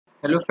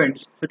Hello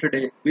friends, so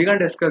today we're going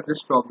to discuss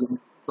this problem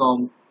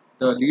from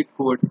the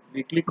Leetcode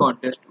weekly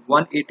contest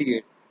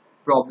 188,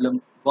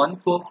 problem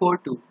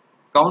 1442,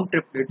 count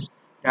triplets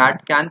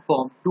that can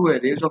form two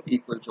arrays of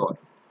equal join.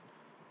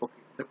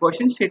 Okay, the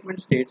question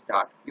statement states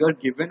that you are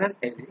given an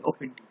array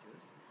of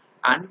integers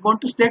and you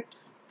want to select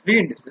three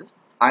indices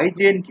I,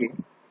 j and k,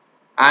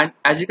 and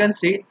as you can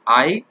see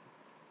I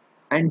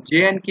and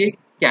j and k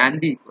can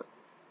be equal.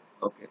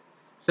 Okay,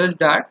 such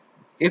that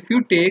if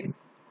you take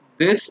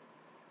this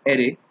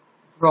array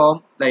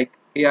from like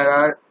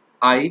arr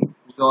I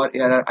XOR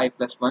arr I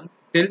plus 1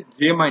 till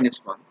j minus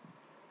 1,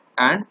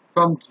 and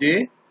from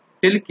j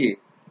till k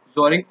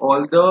XORing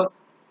all the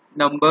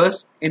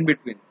numbers in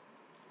between,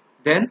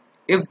 then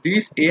if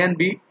these a and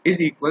b is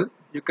equal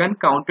you can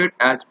count it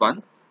as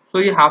 1. So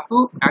you have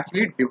to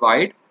actually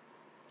divide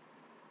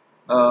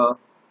uh,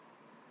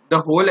 the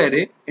whole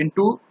array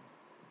into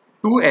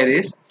two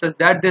arrays such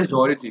that their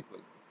XOR is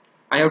equal.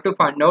 I have to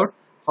find out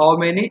how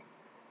many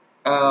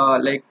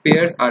like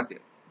pairs are there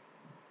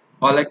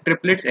or like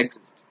triplets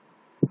exist.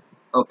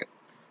 Okay,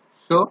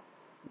 so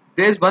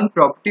there is one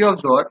property of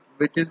XOR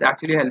which is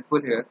actually helpful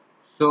here.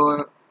 So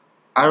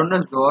I don't know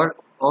XOR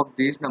of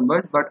these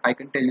numbers, but I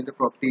can tell you the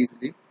property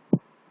easily.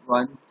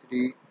 1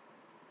 3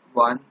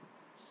 1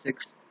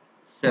 6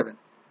 7.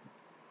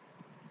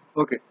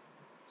 Okay,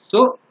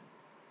 so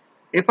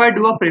if I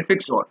do a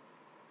prefix XOR,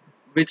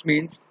 which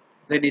means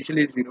the initial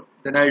is 0,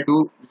 then I'll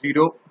do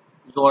 0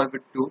 XOR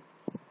with 2,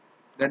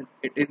 then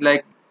it is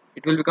like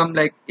it will become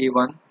like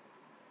a1.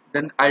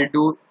 Then I'll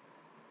do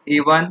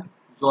a1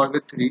 XOR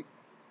with 3, it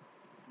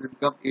will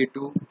become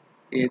a2,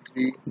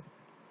 a3,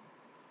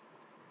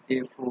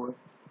 a4,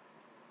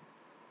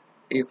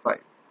 a5.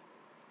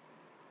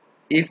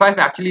 A5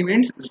 actually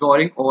means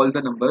XORing all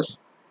the numbers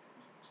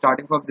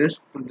starting from this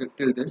to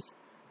till this.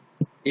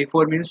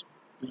 A4 means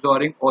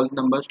XORing all the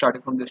numbers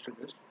starting from this to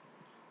this.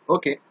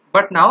 Okay,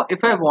 but now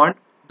if I want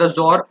the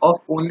XOR of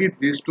only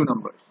these two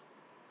numbers,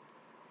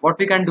 what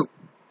we can do?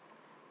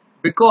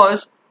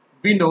 Because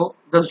we know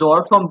the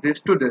XOR from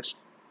this to this,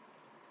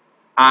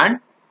 and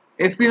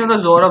if we know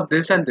the XOR of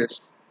this and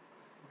this,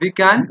 we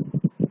can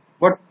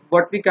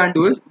what we can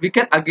do is we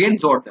can again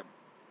XOR them.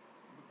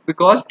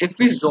 Because if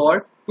we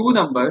XOR two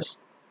numbers,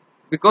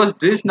 because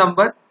this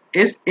number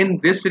is in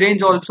this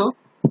range also,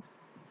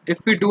 if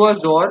we do a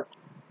XOR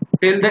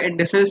till the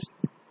indices,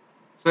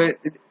 so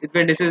it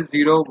indices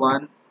 0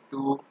 1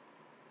 2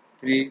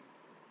 3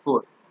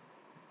 4.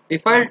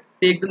 If I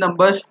take the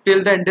numbers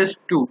till the indices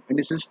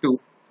 2,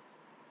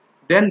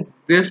 then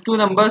these two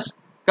numbers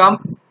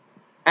come,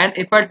 and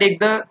if I take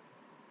the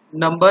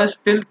numbers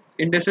till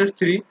indices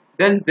 3,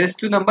 then these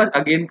two numbers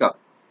again come,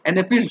 and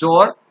if we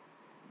XOR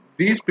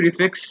these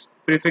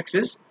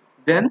prefixes,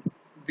 then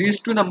these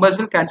two numbers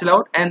will cancel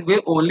out and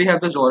we'll only have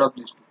the XOR of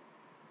these two.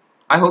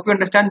 I hope you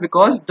understand,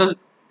 because the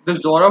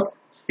XOR of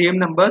same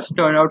numbers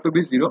turn out to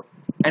be 0,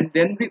 and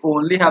then we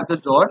only have the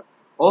XOR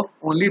of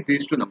only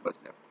these two numbers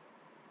left.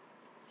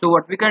 So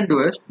what we can do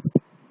is,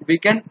 we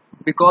can,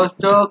 because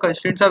the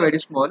constraints are very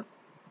small,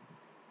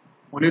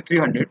 only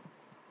 300,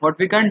 what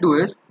we can do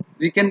is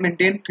we can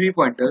maintain three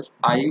pointers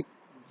I,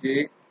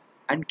 j,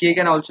 and k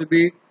can also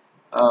be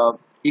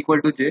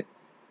equal to j.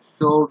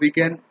 So we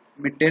can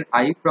maintain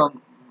I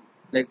from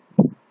like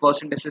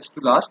first indices to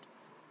last,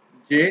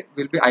 j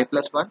will be I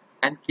plus 1,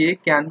 and k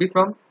can be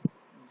from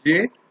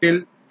j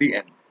till the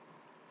end.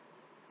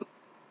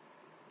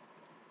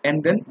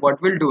 And then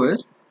what we'll do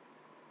is,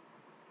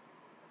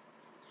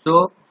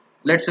 so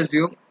let's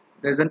assume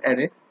there's an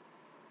array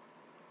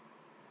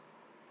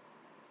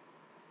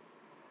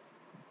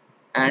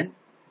and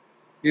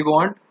we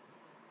want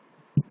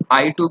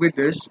I to be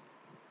this,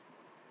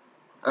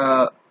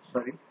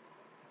 sorry,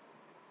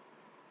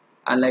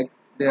 and like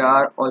there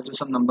are also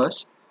some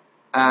numbers,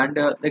 and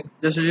like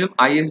just assume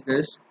I is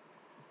this,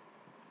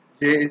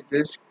 j is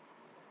this,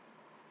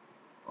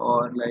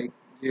 or like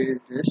j is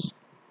this,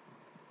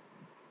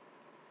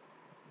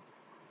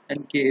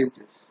 and k is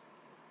this.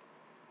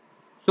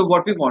 So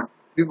what we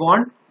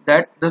want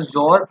that the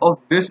XOR of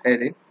this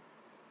array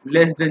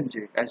less than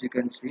j, as you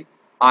can see,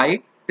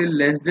 I till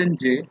less than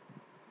j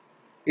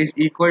is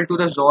equal to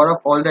the XOR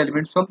of all the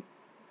elements from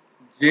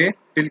j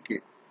till k.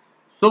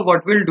 So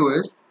what we'll do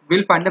is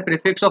we'll find the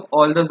prefix of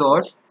all the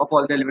XORs of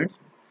all the elements.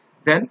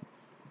 Then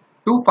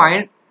to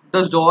find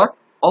the XOR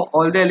of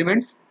all the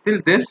elements till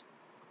this,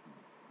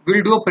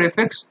 we'll do a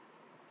prefix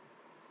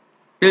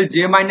till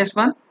j minus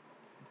 1,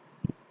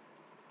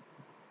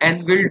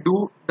 and we'll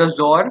do the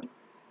XOR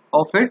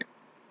of it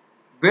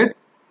with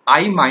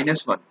I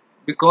minus 1,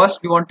 because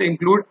we want to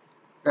include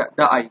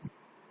the I.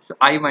 So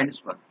I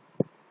minus 1.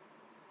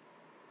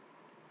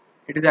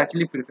 It is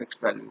actually prefix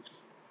values.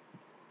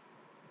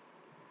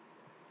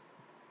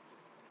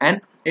 And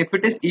if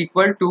it is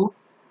equal to,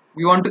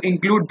 we want to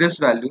include this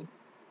value.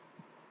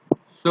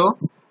 So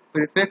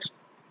prefix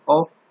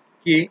of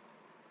k,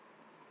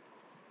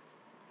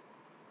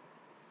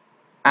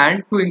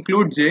 and to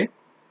include j,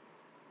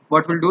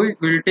 what we'll do is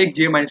we'll take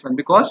j minus 1,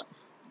 because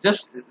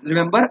just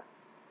remember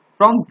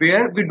from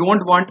where we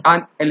don't want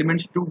our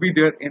elements to be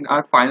there in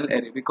our final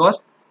array, because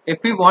if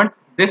we want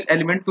this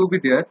element to be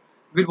there,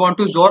 we want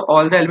to XOR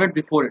all the elements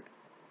before it.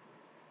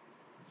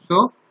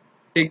 So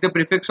take the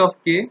prefix of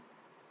k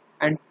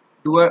and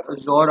do a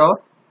XOR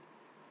of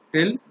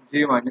till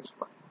j minus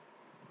 1.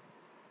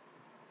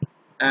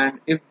 And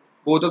if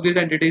both of these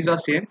entities are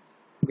same,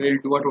 we'll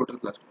do a total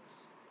plus plus.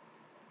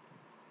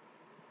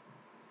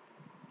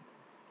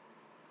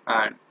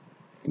 And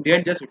in the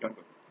end, just return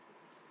total.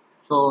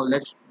 So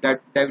let's dive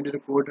into the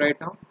code right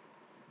now.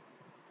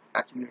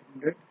 Actually, let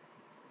me do it.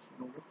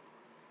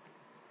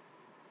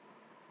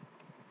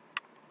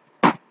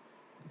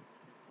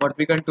 What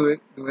we can do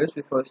is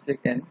we first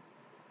take n,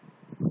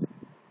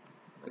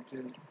 which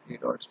is a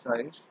dot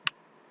size.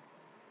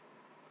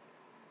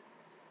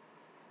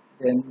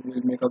 Then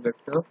we'll make a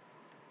vector,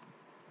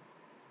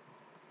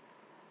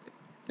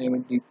 name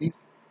it dp,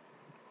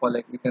 for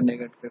like we can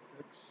negative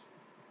prefix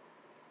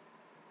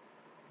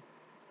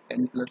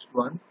n plus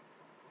 1.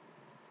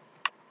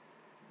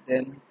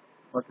 Then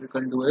what we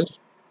can do is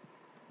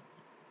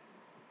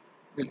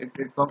we'll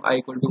iterate from I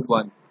equal to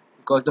 1,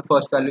 because the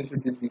first value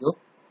should be 0,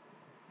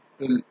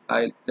 till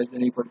I less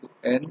than equal to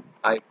n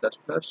I plus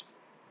plus.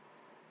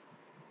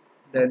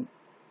 Then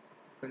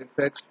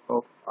prefix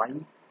of I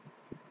is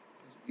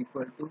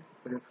equal to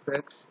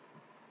prefix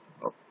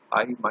of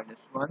I minus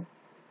 1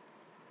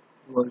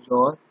 to a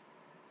XOR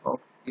of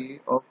a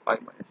of I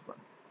minus 1.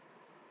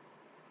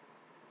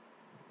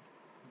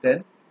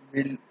 Then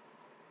we'll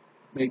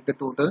make the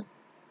total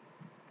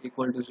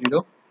equal to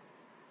 0.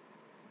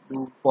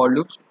 Do for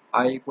loops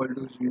I equal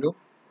to 0,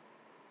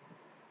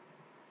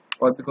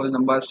 or because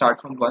number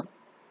start from 1,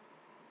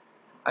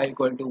 I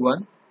equal to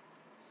 1,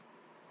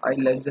 I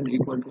less than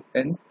equal to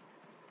n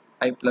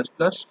I plus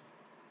plus.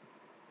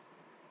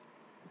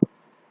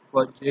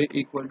 For j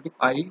equal to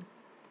I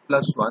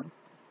plus 1,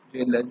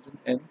 j less than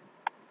n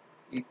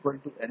equal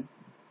to n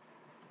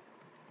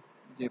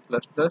j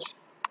plus plus.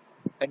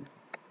 And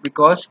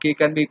because k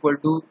can be equal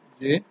to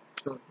j,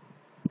 so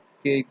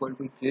k equal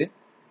to j,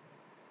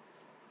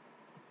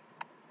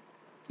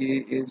 k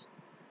is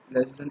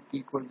less than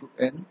equal to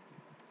n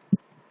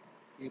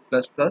k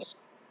plus plus.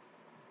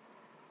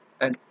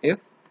 And if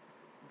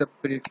the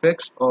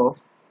prefix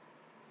of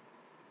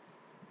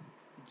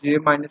j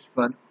minus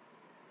 1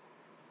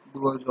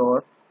 do a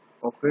XOR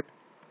of it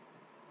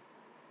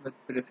with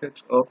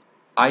prefix of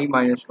I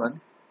minus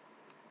 1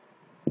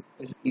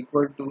 is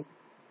equal to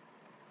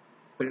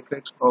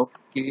prefix of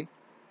k,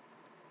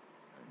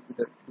 and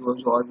do a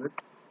XOR with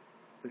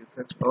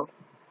prefix of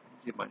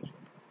j minus 1,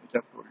 which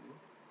I've told you.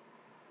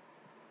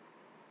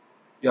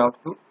 You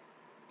have to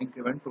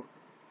increment total.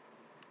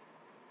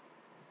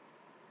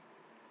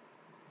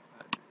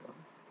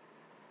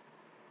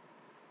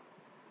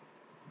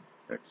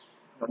 Let's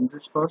run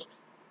this first.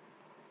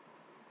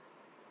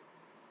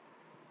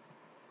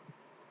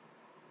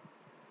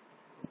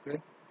 Okay,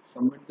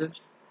 submit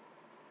this.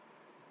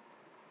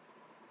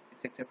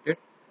 It's accepted.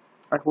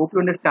 I hope you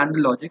understand the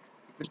logic.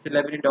 If you still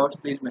have any doubts,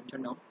 please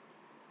mention down.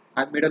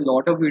 I've made a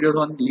lot of videos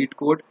on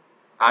Leetcode,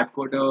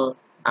 AdCoder,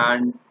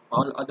 and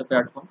all other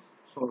platforms,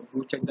 so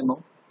do check them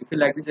out. If you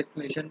like this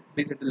explanation,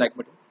 please hit the like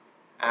button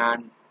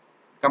and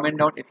comment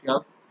down if you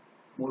have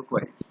more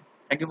queries.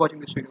 Thank you for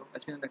watching this video.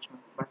 I'll see you in the next one.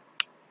 Bye.